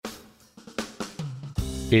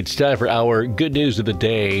It's time for our Good News of the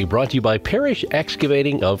Day, brought to you by Parrish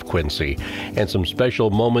Excavating of Quincy. And some special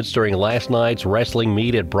moments during last night's wrestling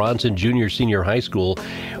meet at Bronson Junior Senior High School,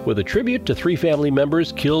 with a tribute to 3 family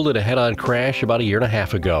members killed in a head-on crash about a year and a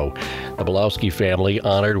half ago. The Belowski family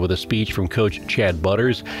honored with a speech from Coach Chad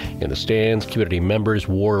Butters. In the stands, community members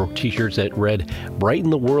wore T-shirts that read, "Brighten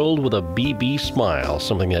the world with a BB smile,"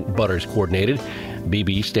 something that Butters coordinated.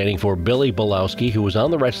 BB standing for Billy Belowski, who was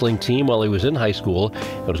on the wrestling team while he was in high school.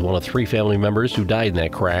 It was one of 3 family members who died in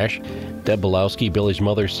that crash. Deb Belowski, Billy's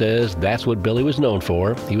mother, says that's what Billy was known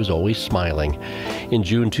for. He was always smiling. In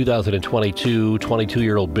June 2022,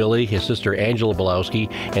 22-year-old Billy, his sister Angela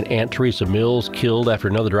Belowski, and Aunt Teresa Mills killed after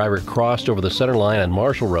another driver crossed over the center line on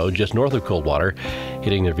Marshall Road just north of Coldwater,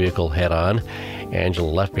 hitting their vehicle head-on. Angela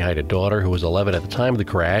left behind a daughter who was 11 at the time of the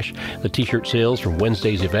crash. The T-shirt sales from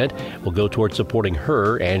Wednesday's event will go towards supporting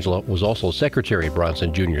her. Angela was also secretary at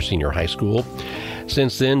Bronson Junior Senior High School.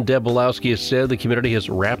 Since then, Deb Belowski has said the community has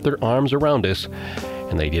wrapped their arms around us,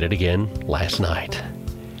 and they did it again last night.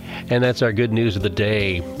 And that's our Good News of the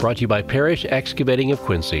Day, brought to you by Parrish Excavating of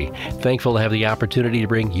Quincy. Thankful to have the opportunity to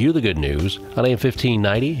bring you the good news on AM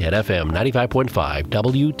 1590 at FM 95.5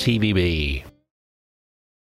 WTVB.